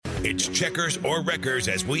It's checkers or wreckers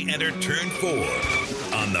as we enter turn 4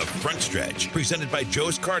 on the front stretch, presented by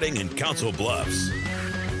Joe's Karting in Council Bluffs.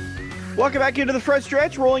 Welcome back into the front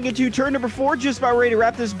stretch, rolling into turn number 4, just about ready to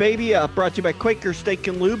wrap this baby up. Brought to you by Quaker Steak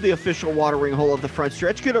and Lube, the official watering hole of the front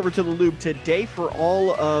stretch. Get over to the Lube today for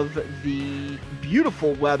all of the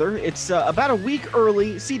beautiful weather. It's about a week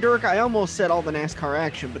early. See, Dirk, I almost said all the NASCAR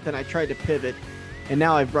action, but then I tried to pivot, and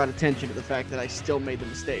now I've brought attention to the fact that I still made the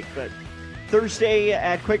mistake. But Thursday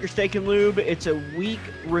at Quaker Steak and Lube, it's a week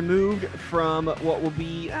removed from what will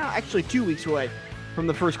be actually 2 weeks away from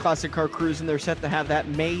the first Classic Car Cruise, and they're set to have that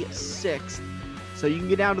May 6th. So you can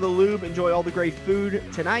get down to the Lube, enjoy all the great food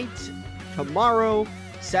tonight, tomorrow,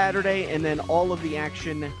 Saturday, and then all of the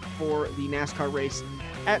action for the NASCAR race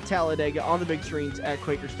at Talladega on the big screens at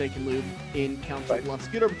Quaker Steak and Lube in Council Bluffs.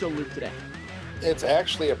 Get over to the Lube today. It's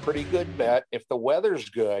actually a pretty good bet if the weather's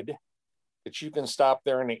good that you can stop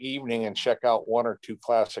there in the evening and check out one or two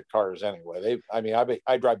classic cars anyway.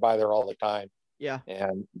 I drive by there all the time. Yeah.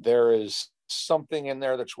 And there is something in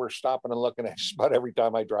there that's worth stopping and looking at just about every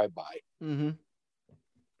time I drive by. Mm-hmm.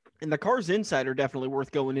 And the cars inside are definitely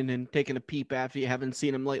worth going in and taking a peep after you haven't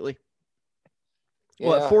seen them lately. Yeah.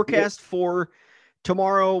 Well, forecast for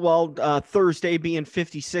tomorrow, Thursday being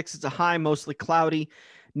 56, it's a high, mostly cloudy.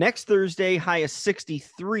 Next Thursday, high is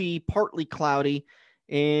 63, partly cloudy.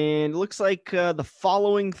 And it looks like the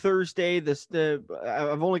following Thursday,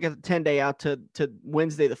 I've only got the 10-day out to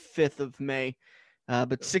Wednesday, the 5th of May.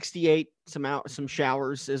 But 68, some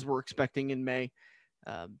showers as we're expecting in May.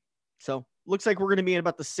 So looks like we're going to be in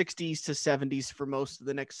about the 60s to 70s for most of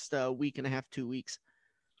the next week and a half, 2 weeks.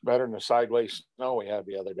 Better than the sideways snow we had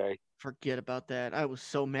the other day. Forget about that. I was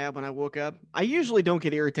so mad when I woke up. I usually don't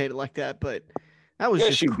get irritated like that, but that was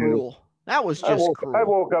just cruel. That was just cruel. I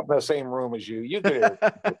woke up in the same room as you. You get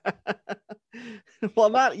irritated.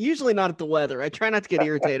 Well, usually not at the weather. I try not to get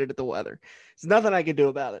irritated at the weather. There's nothing I can do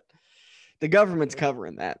about it. The government's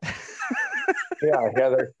covering that. Yeah,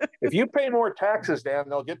 Heather. If you pay more taxes, Dan,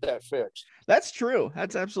 they'll get that fixed. That's true.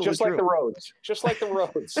 That's absolutely true. Just like the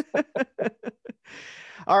roads.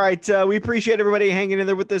 All right. We appreciate everybody hanging in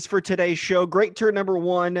there with us for today's show. Great turn number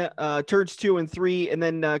 1, turns 2 and 3. And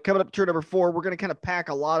then coming up turn number 4, we're going to kind of pack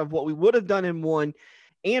a lot of what we would have done in 1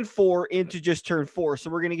 and 4 into just turn 4. So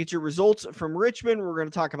we're going to get your results from Richmond. We're going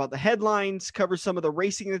to talk about the headlines, cover some of the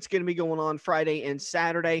racing that's going to be going on Friday and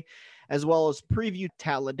Saturday, as well as preview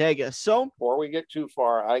Talladega. So before we get too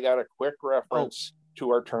far, I got a quick reference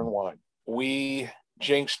to our turn 1. We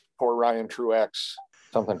jinxed poor Ryan Truex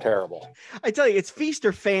something terrible. I tell you, it's feast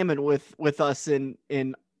or famine with us in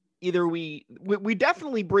either we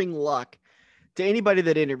definitely bring luck to anybody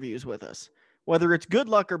that interviews with us. Whether it's good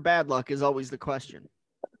luck or bad luck is always the question.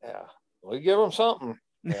 Yeah. We give him something.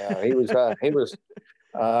 Yeah, he was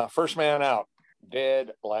first man out,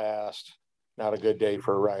 dead last. Not a good day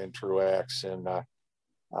for Ryan Truex, and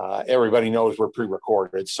everybody knows we're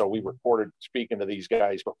pre-recorded, so we recorded speaking to these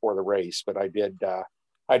guys before the race. But I did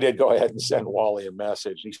go ahead and send Wally a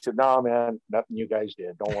message. He said, "No, man, nothing you guys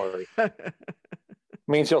did. Don't worry."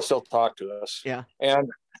 Means he'll still talk to us. Yeah, and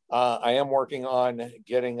I am working on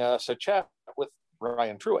getting us a chat with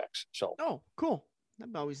Ryan Truex. So, cool.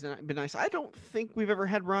 That'd always been nice. I don't think we've ever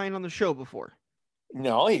had Ryan on the show before.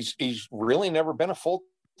 No, he's really never been a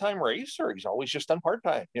full-time racer. He's always just done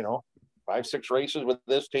part-time, 5-6 races with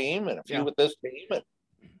this team and a few with this team.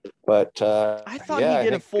 But I thought he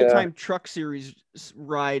did a full-time truck series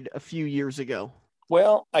ride a few years ago.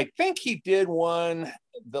 Well, I think he did one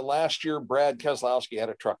the last year Brad Keselowski had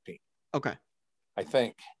a truck team. Okay. I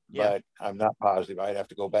think, but I'm not positive. I'd have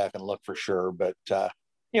to go back and look for sure. But,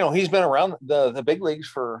 he's been around the big leagues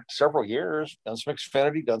for several years, done some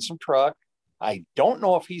Xfinity, done some truck. I don't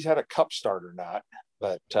know if he's had a Cup start or not,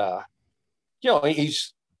 but,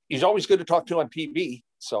 he's always good to talk to on TV.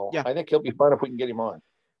 So I think he'll be fun if we can get him on.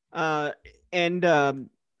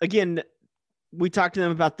 Again, we talked to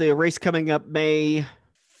them about the race coming up May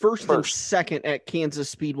 1st and 2nd at Kansas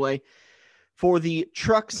Speedway for the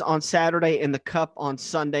trucks on Saturday and the Cup on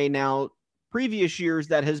Sunday. Now, previous years,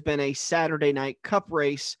 that has been a Saturday night Cup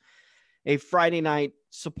race, a Friday night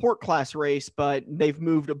support class race, but they've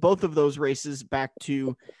moved both of those races back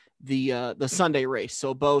to the Sunday race.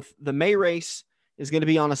 So both the May race is going to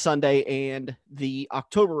be on a Sunday and the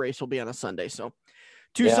October race will be on a Sunday. So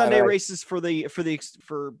two Sunday races for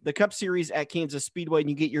the Cup Series at Kansas Speedway, and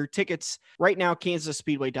you get your tickets right now,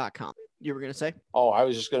 kansasspeedway.com. You were going to say? Oh, I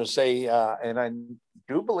was just going to say, and I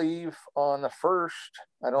do believe on the first,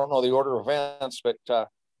 I don't know the order of events, but I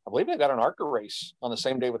believe they got an ARCA race on the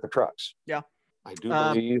same day with the trucks. Yeah. I do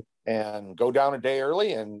believe, and go down a day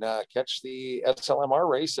early and catch the SLMR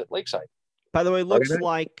race at Lakeside. By the way, looks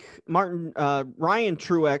like Ryan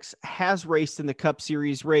Truex has raced in the Cup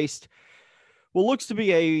Series, raced what looks to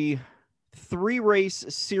be a 3-race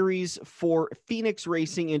series for Phoenix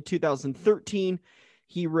Racing in 2013.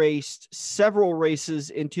 He raced several races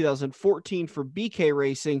in 2014 for BK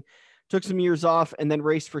Racing, took some years off, and then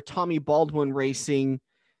raced for Tommy Baldwin Racing.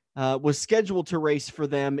 Was scheduled to race for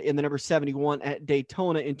them in the number 71 at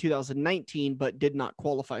Daytona in 2019, but did not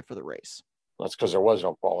qualify for the race. That's because there was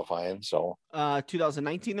no qualifying. So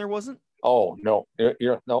 2019 there wasn't. Oh no,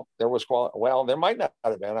 no, there was well, there might not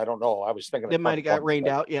have been. I don't know. I was thinking it might have got rained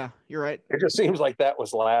out. Yeah, you're right. It just seems like that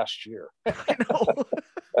was last year. I know.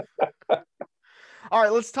 All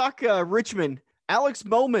right, let's talk Richmond. Alex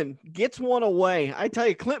Bowman gets one away. I tell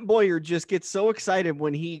you, Clint Boyer just gets so excited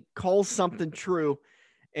when he calls something true,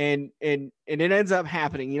 and it ends up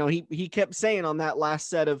happening. You know, he kept saying on that last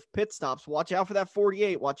set of pit stops, watch out for that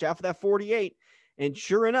 48, watch out for that 48. And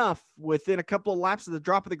sure enough, within a couple of laps of the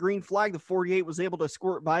drop of the green flag, the 48 was able to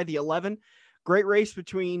squirt by the 11. Great race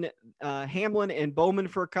between Hamlin and Bowman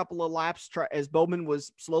for a couple of laps as Bowman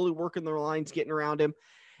was slowly working the lines, getting around him.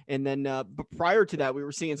 And then but prior to that, we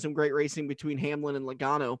were seeing some great racing between Hamlin and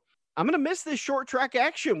Logano. I'm going to miss this short track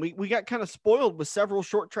action. We got kind of spoiled with several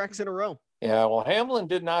short tracks in a row. Yeah, well, Hamlin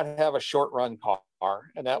did not have a short run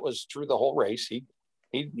car, and that was through the whole race. He'd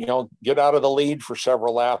get out of the lead for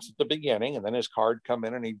several laps at the beginning, and then his car would come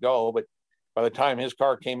in and he'd go. But by the time his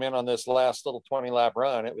car came in on this last little 20-lap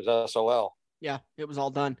run, it was SOL. Yeah, it was all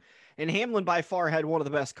done. And Hamlin by far had one of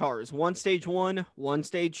the best cars. One stage 1, one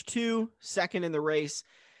stage 2, second in the race.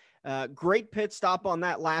 Great pit stop on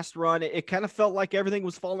that last run. It kind of felt like everything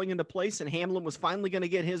was falling into place and Hamlin was finally going to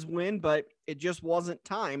get his win, but it just wasn't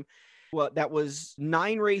time. Well, that was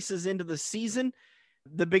 9 races into the season.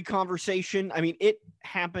 The big conversation, I mean, it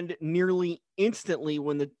happened nearly instantly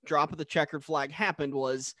when the drop of the checkered flag happened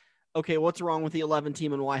was, okay, what's wrong with the 11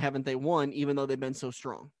 team and why haven't they won, even though they've been so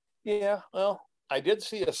strong? Yeah, well, I did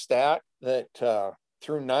see a stat that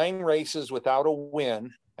through 9 races without a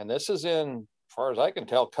win, and this is in, as far as I can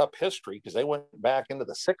tell, Cup history, because they went back into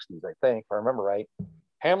the 60s, I think, if I remember right.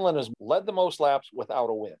 Hamlin has led the most laps without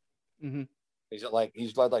a win. Mm-hmm.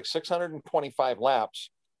 He's led like 625 laps.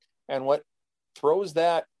 And what throws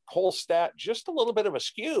that whole stat just a little bit of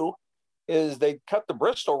askew is they cut the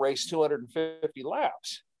Bristol race 250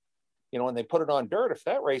 laps, and they put it on dirt. If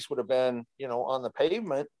that race would have been, on the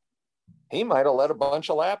pavement, he might have led a bunch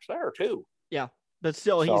of laps there too. Yeah. But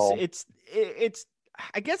still, it's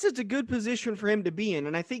I guess it's a good position for him to be in.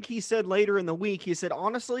 And I think he said later in the week, he said,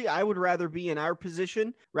 honestly, I would rather be in our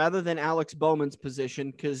position rather than Alex Bowman's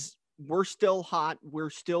position, because we're still hot. We're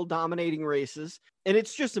still dominating races. And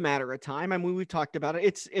it's just a matter of time. I mean, we've talked about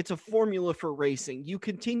it. It's a formula for racing. You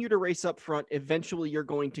continue to race up front. Eventually you're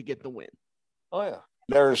going to get the win. Oh yeah.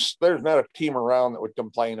 There's not a team around that would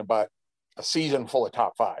complain about a season full of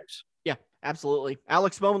top 5s. Yeah, absolutely.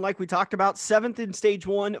 Alex Bowman, like we talked about, 7th in stage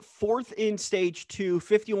 1, 4th in stage 2,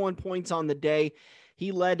 51 points on the day.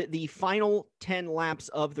 He led the final 10 laps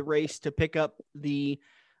of the race to pick up the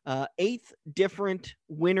 8th different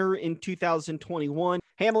winner in 2021.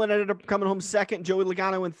 Hamlin ended up coming home 2nd, Joey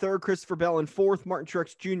Logano in 3rd, Christopher Bell in 4th, Martin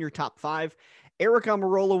Truex Jr. top 5, Eric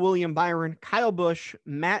Almirola, William Byron, Kyle Busch,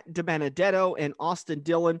 Matt DiBenedetto, and Austin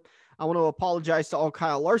Dillon. I want to apologize to all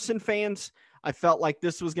Kyle Larson fans. I felt like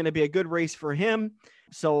this was going to be a good race for him,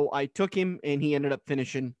 so I took him, and he ended up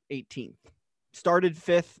finishing 18th. Started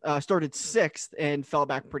 6th, and fell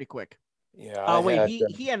back pretty quick. Yeah.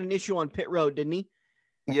 He had an issue on pit road, didn't he?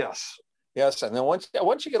 Yes. And then once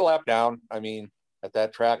you get a lap down, I mean, at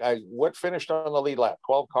that track, what finished on the lead lap?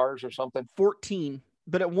 12 cars or something? 14.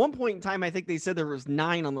 But at one point in time, I think they said there was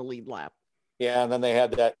 9 on the lead lap. Yeah, and then they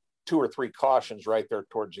had that 2 or 3 cautions right there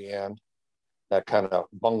towards the end. That kind of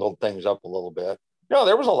bungled things up a little bit.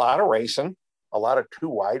 There was a lot of racing, a lot of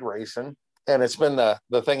 2-wide racing. And it's been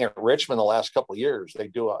the thing at Richmond the last couple of years.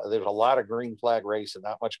 There's a lot of green flag racing,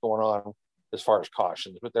 not much going on as far as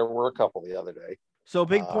cautions, but there were a couple the other day. So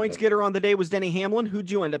big points getter on the day was Denny Hamlin. Who'd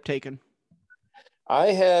you end up taking? I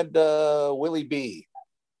had Willie B.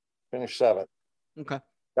 Finished 7th. Okay.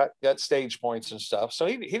 Got stage points and stuff. So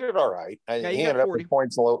he did all right. He ended 40. up with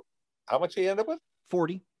points low. How much did he end up with?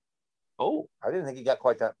 40. Oh, I didn't think he got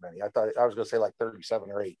quite that many. I thought I was going to say like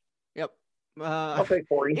 37 or 8. Yep. I'll take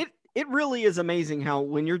 40. It really is amazing how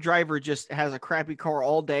when your driver just has a crappy car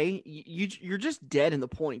all day, you're just dead in the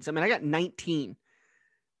points. I mean, I got 19.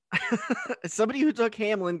 Somebody who took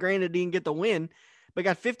Hamlin, granted, didn't get the win, but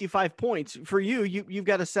got 55 points. For you've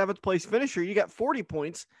got a 7th place finisher. You got 40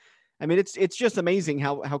 points. I mean, it's just amazing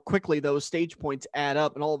how quickly those stage points add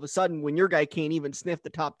up. And all of a sudden, when your guy can't even sniff the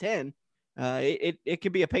top 10, it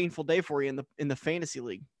could be a painful day for you in the fantasy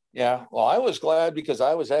league. Yeah. Well, I was glad because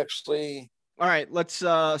I was actually. All right, let's.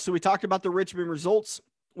 So we talked about the Richmond results.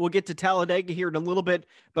 We'll get to Talladega here in a little bit,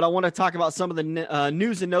 but I want to talk about some of the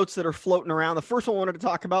news and notes that are floating around. The first one I wanted to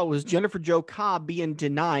talk about was Jennifer Jo Cobb being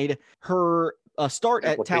denied her start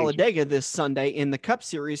at Talladega this Sunday in the Cup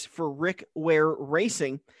Series for Rick Ware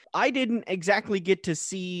Racing. I didn't exactly get to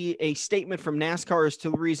see a statement from NASCAR as to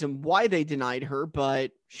the reason why they denied her,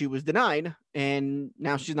 but she was denied, and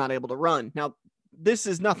now she's not able to run. Now, this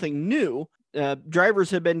is nothing new. Drivers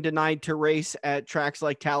have been denied to race at tracks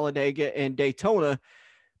like Talladega and Daytona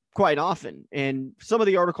quite often. And some of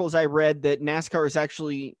the articles I read that NASCAR is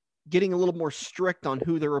actually getting a little more strict on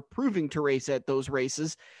who they're approving to race at those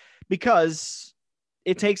races because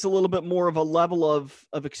it takes a little bit more of a level of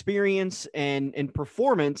experience and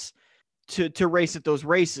performance to race at those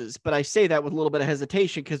races. But I say that with a little bit of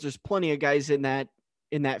hesitation because there's plenty of guys in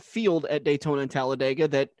that field at Daytona and Talladega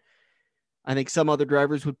that I think some other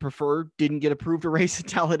drivers would prefer didn't get approved to race at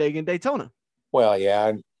Talladega and Daytona. Well,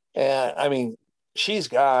 yeah. And I mean,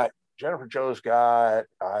 Jennifer Jo's got,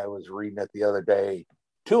 I was reading it the other day,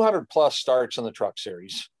 200 plus starts in the Truck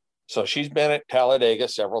Series. So she's been at Talladega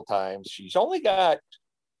several times. She's only got, it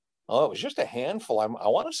was just a handful. I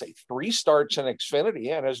want to say 3 starts in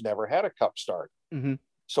Xfinity and has never had a Cup start. Mm-hmm.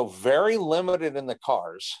 So very limited in the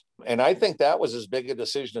cars. And I think that was as big a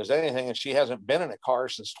decision as anything. And she hasn't been in a car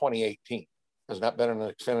since 2018. Has not been in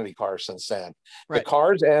an Xfinity car since then. Right. The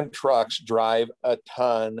cars and trucks drive a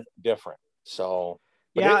ton different. So,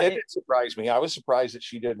 but yeah, it surprised me. I was surprised that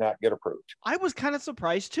she did not get approved. I was kind of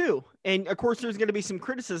surprised too. And of course, there's going to be some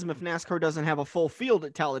criticism if NASCAR doesn't have a full field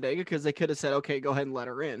at Talladega because they could have said, okay, go ahead and let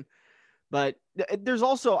her in. But there's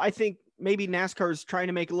also, I think maybe NASCAR is trying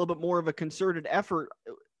to make a little bit more of a concerted effort.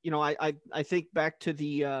 You know, I think back to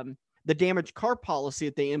the damaged car policy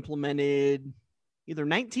that they implemented, either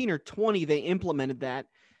 19 or 20, they implemented that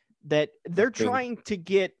they're trying to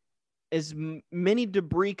get as many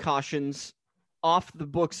debris cautions off the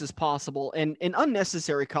books as possible and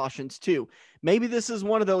unnecessary cautions too. Maybe this is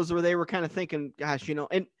one of those where they were kind of thinking, gosh, you know,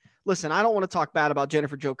 and listen, I don't want to talk bad about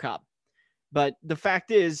Jennifer Jo Cobb, but the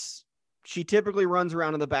fact is she typically runs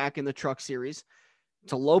around in the back in the Truck Series.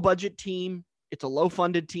 It's a low budget team. It's a low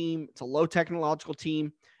funded team. It's a low technological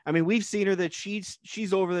team. I mean, we've seen her that she's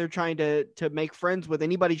over there trying to make friends with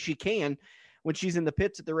anybody she can when she's in the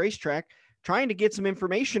pits at the racetrack, trying to get some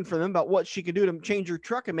information from them about what she could do to change her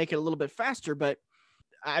truck and make it a little bit faster. But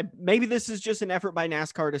maybe this is just an effort by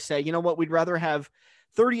NASCAR to say, you know what, we'd rather have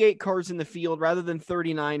 38 cars in the field rather than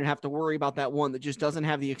 39 and have to worry about that one that just doesn't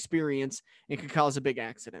have the experience and could cause a big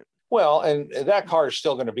accident. Well, and that car is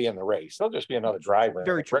still going to be in the race. There'll just be another driver.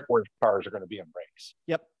 Very true. Rick Ware's cars are going to be in the race.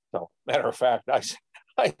 Yep. So, matter of fact,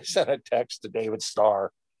 I sent a text to David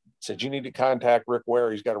Starr, said, you need to contact Rick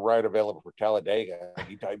Ware. He's got a ride available for Talladega. And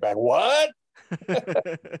he typed back, what?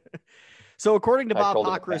 So according to Bob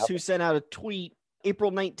Hockris, who sent out a tweet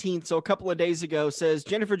April 19th, so a couple of days ago, says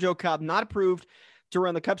Jennifer Jo Cobb not approved to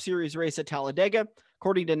run the Cup Series race at Talladega.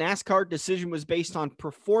 According to NASCAR, decision was based on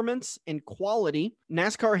performance and quality.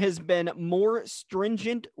 NASCAR has been more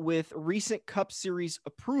stringent with recent Cup Series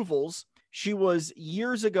approvals. She was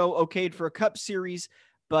years ago okayed for a Cup Series,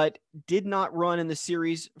 but did not run in the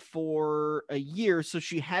series for a year, so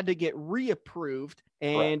she had to get reapproved.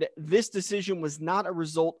 And This decision was not a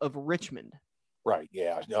result of Richmond. Right,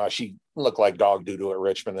 yeah. No, she looked like dog doo-doo at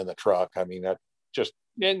Richmond in the truck. I mean, that just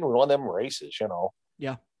in one of them races, you know.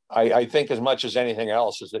 Yeah. I think as much as anything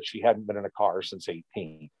else is that she hadn't been in a car since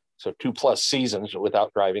 18. So 2+ seasons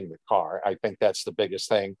without driving the car. I think that's the biggest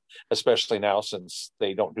thing, especially now since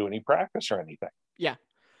they don't do any practice or anything. Yeah.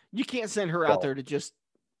 You can't send her out there to just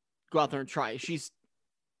go out there and try. She's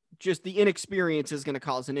just, the inexperience is going to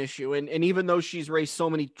cause an issue. And even though she's raced so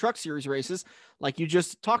many Truck Series races, like you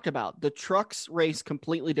just talked about, the trucks race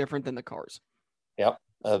completely different than the cars. Yep.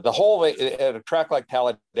 The whole way at a track like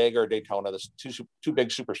Talladega or Daytona, there's two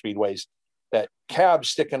big super speedways, that cab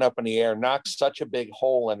sticking up in the air knocks such a big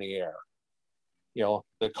hole in the air. You know,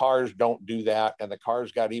 the cars don't do that, and the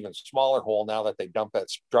cars got even smaller hole now that they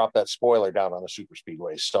drop that spoiler down on the super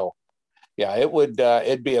speedways. So, yeah,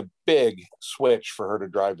 it'd be a big switch for her to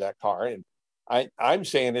drive that car, and I'm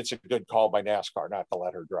saying it's a good call by NASCAR not to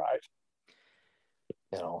let her drive.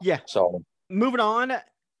 You know, yeah. So moving on.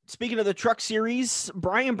 Speaking of the Truck Series,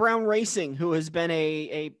 Brian Brown Racing, who has been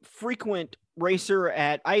a frequent racer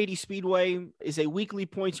at I-80 Speedway, is a weekly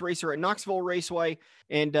points racer at Knoxville Raceway,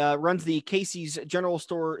 and runs the Casey's General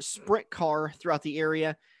Store sprint car throughout the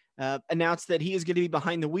area, announced that he is going to be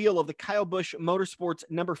behind the wheel of the Kyle Busch Motorsports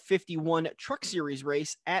number 51 Truck Series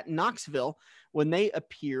race at Knoxville when they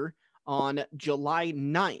appear on July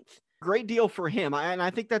 9th. Great deal for him. And I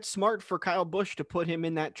think that's smart for Kyle Busch to put him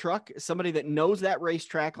in that truck. Somebody that knows that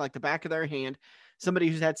racetrack like the back of their hand. Somebody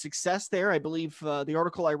who's had success there. I believe the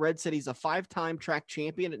article I read said he's a 5-time track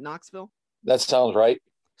champion at Knoxville. That sounds right.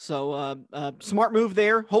 So smart move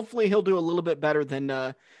there. Hopefully he'll do a little bit better than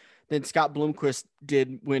Scott Bloomquist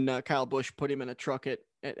did when Kyle Busch put him in a truck at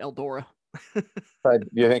Eldora. But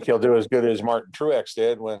you think he'll do as good as Martin Truex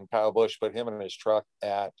did when Kyle Busch put him in his truck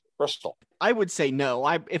at Bristol? I would say no.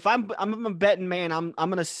 If I'm a betting man, I'm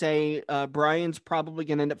going to say Brian's probably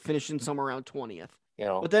going to end up finishing somewhere around 20th.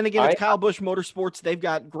 But then again, it's Kyle Busch Motorsports. They've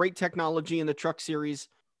got great technology in the truck series.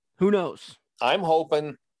 Who knows? I'm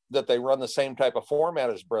hoping that they run the same type of format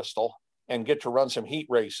as Bristol and get to run some heat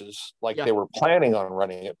races like they were planning on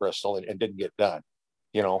running at Bristol and didn't get done.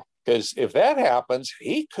 Because if that happens,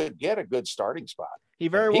 he could get a good starting spot. He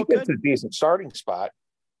very well could. He gets a decent starting spot.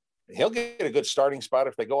 He'll get a good starting spot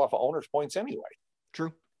if they go off of owner's points anyway.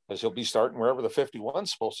 True. Because he'll be starting wherever the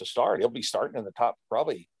 51's supposed to start. He'll be starting in the top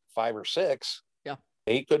probably 5 or 6. Yeah.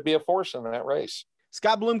 He could be a force in that race.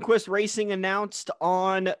 Scott Bloomquist Racing announced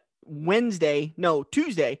on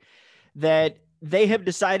Tuesday, that they have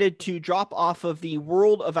decided to drop off of the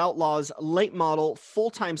World of Outlaws late model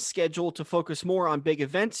full-time schedule to focus more on big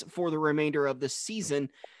events for the remainder of the season.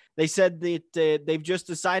 They said that they've just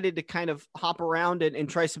decided to kind of hop around and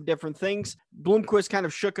try some different things. Bloomquist kind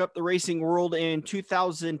of shook up the racing world in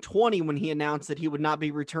 2020 when he announced that he would not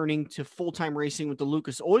be returning to full-time racing with the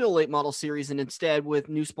Lucas Oil late model series, and instead with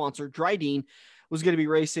new sponsor Dryden was going to be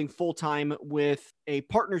racing full-time with a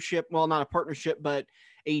partnership. Well, not a partnership, but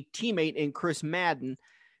a teammate in Chris Madden.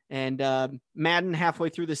 And Madden, halfway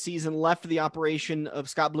through the season, left the operation of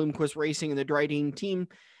Scott Bloomquist Racing and the Dryden team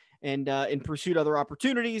and pursued other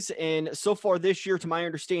opportunities. And so far this year, to my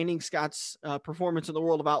understanding, Scott's performance in the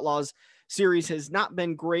World of Outlaws series has not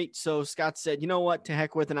been great. So Scott said, you know what, to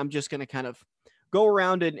heck with it. I'm just going to kind of go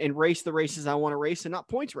around and race the races I want to race and not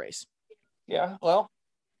points race. Yeah, well,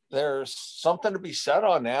 there's something to be said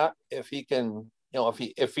on that. If he can,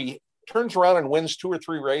 if he turns around and wins 2 or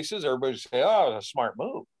 3 races, everybody's say, oh, it's a smart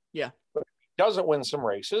move. Yeah. But if he doesn't win some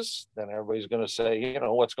races, then everybody's going to say,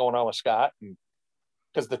 what's going on with Scott?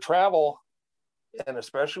 Because the travel, and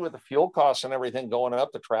especially with the fuel costs and everything going up,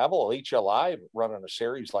 the travel will eat you alive running a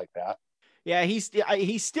series like that. Yeah, he's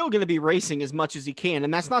still going to be racing as much as he can.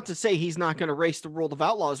 And that's not to say he's not going to race the World of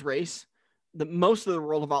Outlaws race. Most of the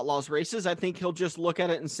World of Outlaws races, I think he'll just look at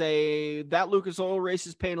it and say, that Lucas Oil race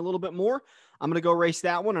is paying a little bit more. I'm going to go race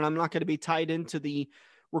that one, and I'm not going to be tied into the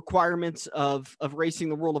requirements of racing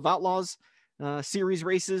the World of Outlaws series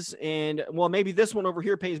races. And, well, maybe this one over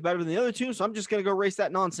here pays better than the other two, so I'm just going to go race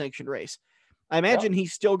that non-sanctioned race. I imagine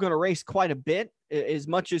he's still going to race quite a bit, as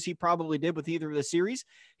much as he probably did with either of the series.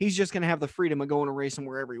 He's just going to have the freedom of going and racing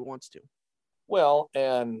wherever he wants to. Well,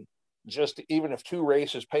 and just even if 2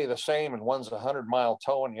 races pay the same and one's a 100-mile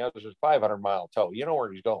tow and the other's a 500-mile tow, you know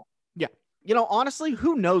where he's going. Yeah. Honestly,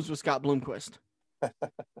 who knows with Scott Bloomquist?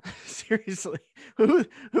 Seriously, who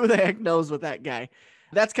the heck knows with that guy?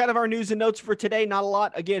 That's kind of our news and notes for today. Not a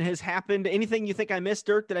lot, again, has happened. Anything you think I missed,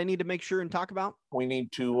 Dirk, that I need to make sure and talk about? We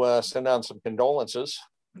need to send out some condolences.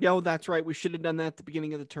 Yeah, that's right. We should have done that at the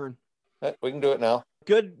beginning of the turn. We can do it now.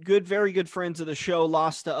 Good, very good friends of the show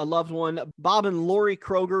lost a loved one. Bob and Lori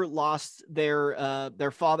Kroger lost their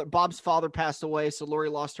father. Bob's father passed away, so Lori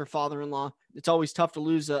lost her father-in-law. It's always tough to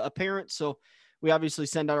lose a parent, so we obviously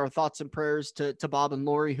send out our thoughts and prayers to Bob and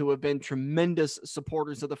Lori, who have been tremendous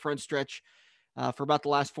supporters of the front stretch for about the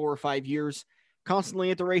last 4 or 5 years.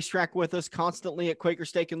 Constantly at the racetrack with us, constantly at Quaker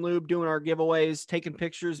Steak and Lube, doing our giveaways, taking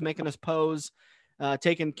pictures, making us pose,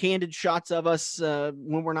 taking candid shots of us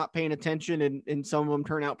when we're not paying attention, and some of them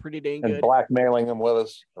turn out pretty dang good. And blackmailing them with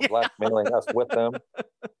us, or blackmailing us with them.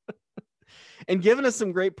 And giving us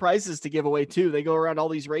some great prizes to give away too. They go around all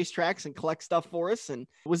these racetracks and collect stuff for us. And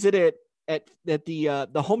was it at the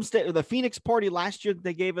Homestead or the Phoenix party last year that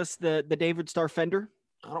they gave us the David Starr fender?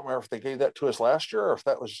 I don't remember if they gave that to us last year or if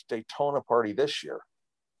that was Daytona party this year.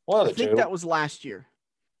 One of the two. I think that was last year.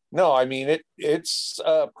 No, I mean, it's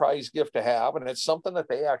a prize gift to have, and it's something that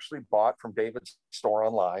they actually bought from David's store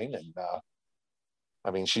online. And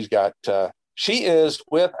I mean, she is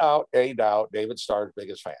without a doubt David Starr's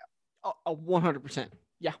biggest fan. 100%.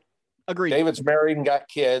 Yeah, agreed. David's married and got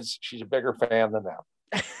kids. She's a bigger fan than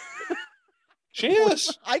them. She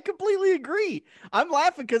is. I completely agree. I'm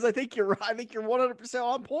laughing because I think you're 100%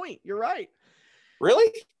 on point. You're right. Really?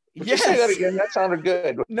 Would yes. you say that again? That sounded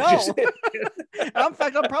good. No. In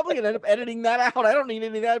fact, I'm probably going to end up editing that out. I don't need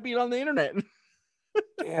any of that being on the internet.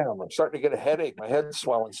 Damn, I'm starting to get a headache. My head's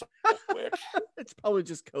swelling so quick. It's probably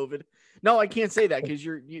just COVID. No, I can't say that because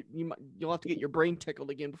you'll have to get your brain tickled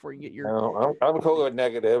again before you get your. No, I'm COVID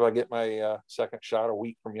negative. I get my second shot a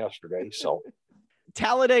week from yesterday. So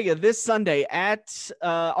Talladega this Sunday at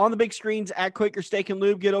on the big screens at Quaker Steak and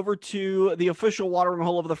Lube. Get over to the official watering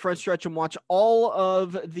hole of the front stretch and watch all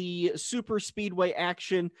of the super speedway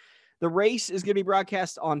action. The race is going to be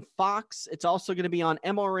broadcast on Fox. It's also going to be on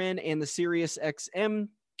MRN and the Sirius XM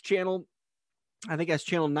channel. I think that's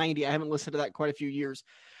channel 90. I haven't listened to that in quite a few years.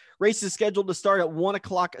 Race is scheduled to start at 1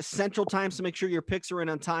 o'clock Central Time, so make sure your picks are in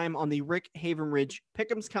on time on the Rick Havenridge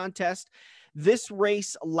Pick'ems contest. This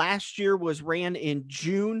race last year was ran in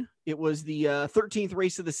June. It was the 13th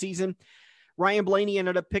race of the season. Ryan Blaney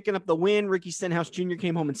ended up picking up the win. Ricky Stenhouse Jr.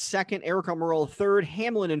 came home in second. Eric Almirola third.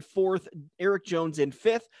 Hamlin in fourth. Eric Jones in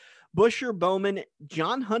fifth. Busher, Bowman,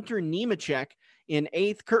 John Hunter Nemechek in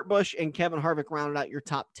eighth. Kurt Busch and Kevin Harvick rounded out your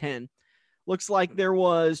top 10. Looks like there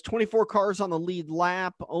was 24 cars on the lead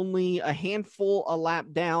lap, only a handful a lap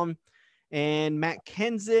down. And Matt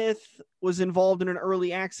Kenseth was involved in an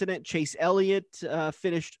early accident. Chase Elliott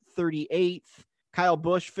finished 38th. Kyle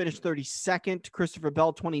Busch finished 32nd. Christopher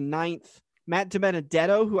Bell 29th. Matt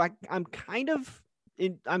DiBenedetto, who I'm kind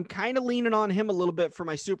of leaning on him a little bit for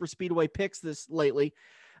my super speedway picks this lately.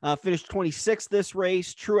 Finished 26th this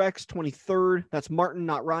race. Truex 23rd. That's Martin,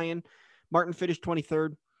 not Ryan. Martin finished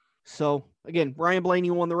 23rd. So again, Ryan Blaney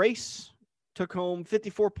won the race, took home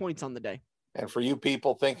 54 points on the day. And for you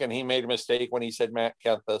people thinking he made a mistake when he said Matt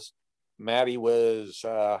Kenseth, Matty was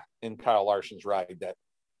in Kyle Larson's ride. That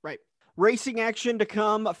right. Racing action to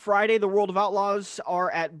come Friday. The World of Outlaws are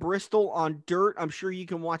at Bristol on dirt. I'm sure you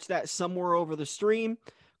can watch that somewhere over the stream.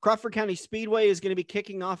 Crawford County Speedway is going to be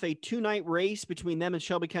kicking off a 2-night race between them and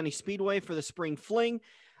Shelby County Speedway for the Spring Fling.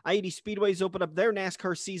 I-80 Speedways open up their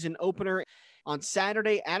NASCAR season opener on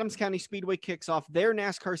Saturday. Adams County Speedway kicks off their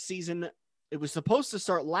NASCAR season. It was supposed to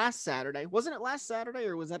start last Saturday. Wasn't it last Saturday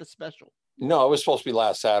or was that a special? No, it was supposed to be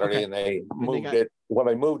last Saturday, okay. And they moved it. Well,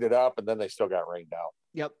 they moved it up and then they still got rained out.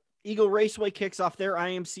 Yep. Eagle Raceway kicks off their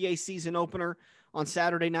IMCA season opener on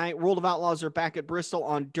Saturday night. World of Outlaws are back at Bristol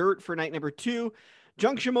on dirt for night number 2.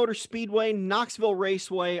 Junction Motor Speedway, Knoxville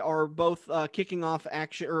Raceway are both kicking off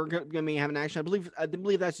action, or going to be having action. I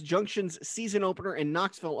believe that's Junction's season opener, and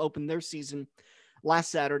Knoxville opened their season last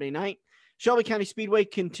Saturday night. Shelby County Speedway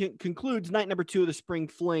concludes night number 2 of the Spring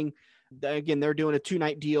Fling. Again, they're doing a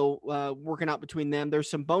 2-night deal, working out between them. There's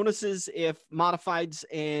some bonuses if modifieds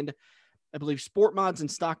and I believe sport mods and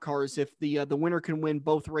stock cars. If the winner can win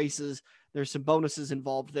both races, there's some bonuses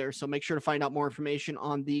involved there. So make sure to find out more information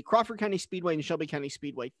on the Crawford County Speedway and Shelby County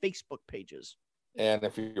Speedway Facebook pages. And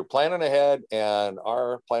if you're planning ahead and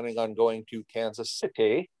are planning on going to Kansas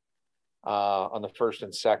City on the 1st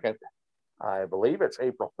and 2nd, I believe it's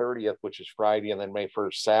April 30th, which is Friday, and then May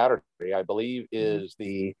 1st, Saturday, I believe is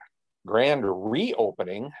the grand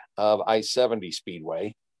reopening of I-70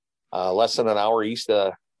 Speedway, less than an hour east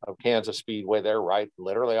of Kansas Speedway there, right,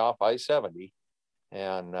 literally off I-70.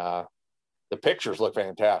 And the pictures look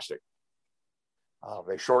fantastic.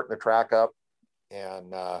 They shorten the track up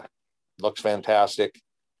and looks fantastic.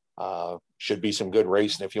 Should be some good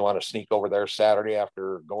racing if you want to sneak over there Saturday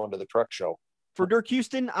after going to the truck show. For Dirk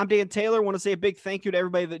Houston, I'm Dan Taylor. I want to say a big thank you to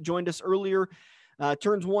everybody that joined us earlier.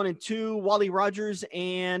 Turns 1 and 2, Wally Rogers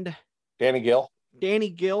and Danny Gill.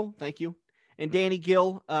 Thank you. And Danny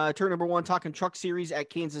Gill, turn number 1, Talking Truck Series at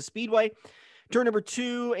Kansas Speedway. Turn number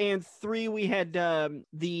 2 and 3, we had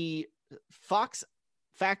the Fox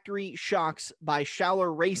Factory Shocks by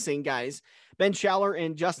Schaller Racing guys. Ben Schaller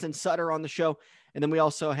and Justin Sutter on the show. And then we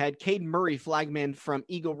also had Caden Murray, flagman from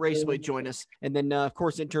Eagle Raceway, join us. And then, of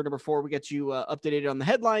course, in turn number 4, we got you updated on the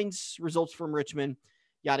headlines, results from Richmond,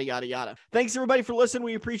 yada, yada, yada. Thanks, everybody, for listening.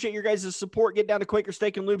 We appreciate your guys' support. Get down to Quaker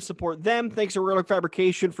Steak and Lube. Support them. Thanks to Relic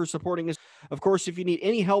Fabrication for supporting us. Of course, if you need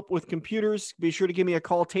any help with computers, be sure to give me a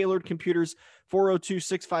call. Tailored Computers,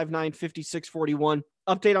 402-659-5641.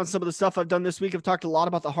 Update on some of the stuff I've done this week. I've talked a lot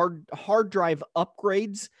about the hard drive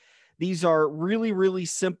upgrades. These are really, really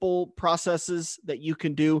simple processes that you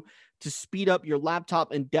can do to speed up your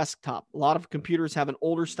laptop and desktop. A lot of computers have an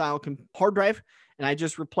older style hard drive, and I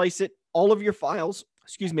just replace it. All of your files,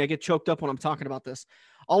 excuse me, I get choked up when I'm talking about this.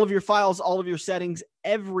 All of your files, all of your settings,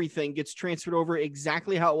 everything gets transferred over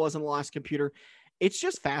exactly how it was on the last computer. It's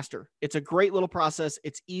just faster. It's a great little process.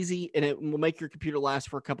 It's easy, and it will make your computer last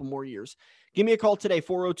for a couple more years. Give me a call today,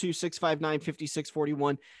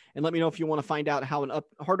 402-659-5641, and let me know if you want to find out how a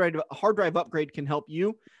hard drive upgrade can help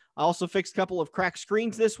you. I also fixed a couple of cracked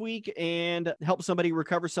screens this week and helped somebody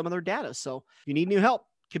recover some of their data. So if you need new help,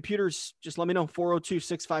 computers, just let me know,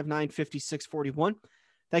 402-659-5641.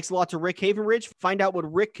 Thanks a lot to Rick Havenridge. Find out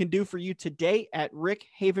what Rick can do for you today at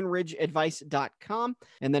rickhavenridgeadvice.com.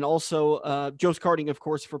 And then also Joe's Karting, of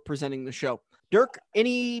course, for presenting the show. Dirk,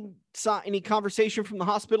 any conversation from the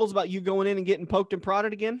hospitals about you going in and getting poked and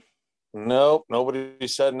prodded again? Nope, nobody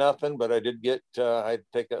said nothing, but I did get, I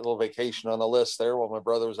take that little vacation on the list there while my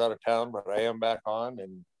brother was out of town, but I am back on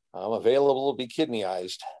and I'm available to be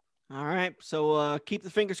kidneyized. All right. So keep the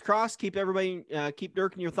fingers crossed. Keep everybody, keep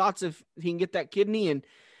Dirk in your thoughts if he can get that kidney and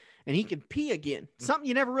he can pee again. Something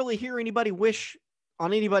you never really hear anybody wish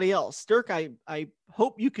on anybody else. Dirk, I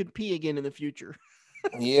hope you could pee again in the future.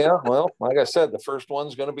 Yeah, well, like I said, the first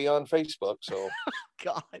one's going to be on Facebook. So,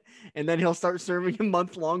 God, and then he'll start serving a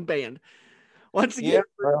month-long ban. Once again,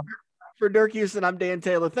 for Dirk Houston, I'm Dan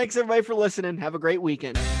Taylor. Thanks everybody for listening. Have a great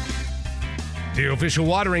weekend. The official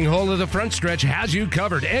watering hole of the Front Stretch has you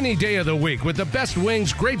covered any day of the week with the best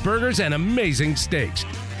wings, great burgers, and amazing steaks.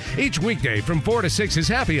 Each weekday from 4 to 6 is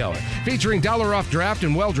happy hour, featuring $1 off draft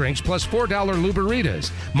and well drinks plus $4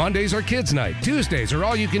 Luberitas. Mondays are kids' night. Tuesdays are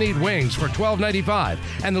all-you-can-eat wings for $12.95,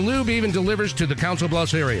 and the lube even delivers to the Council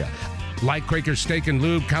Bluffs area. Like Quaker Steak and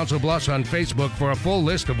Lube Council Bluffs on Facebook for a full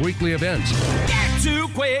list of weekly events. Get to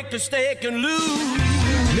Quaker Steak and Lube.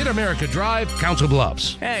 Mid-America Drive, Council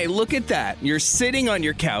Bluffs. Hey, look at that. You're sitting on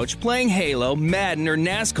your couch playing Halo, Madden, or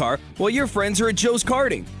NASCAR while your friends are at Joe's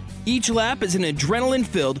Karting. Each lap is an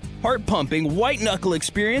adrenaline-filled, heart-pumping, white-knuckle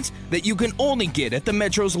experience that you can only get at the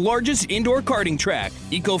Metro's largest indoor karting track.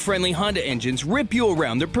 Eco-friendly Honda engines rip you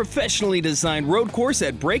around their professionally designed road course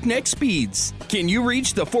at breakneck speeds. Can you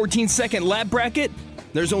reach the 14-second lap bracket?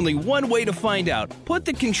 There's only one way to find out. Put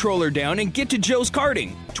the controller down and get to Joe's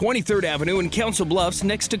Karting, 23rd Avenue in Council Bluffs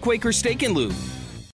next to Quaker Steak and Lube.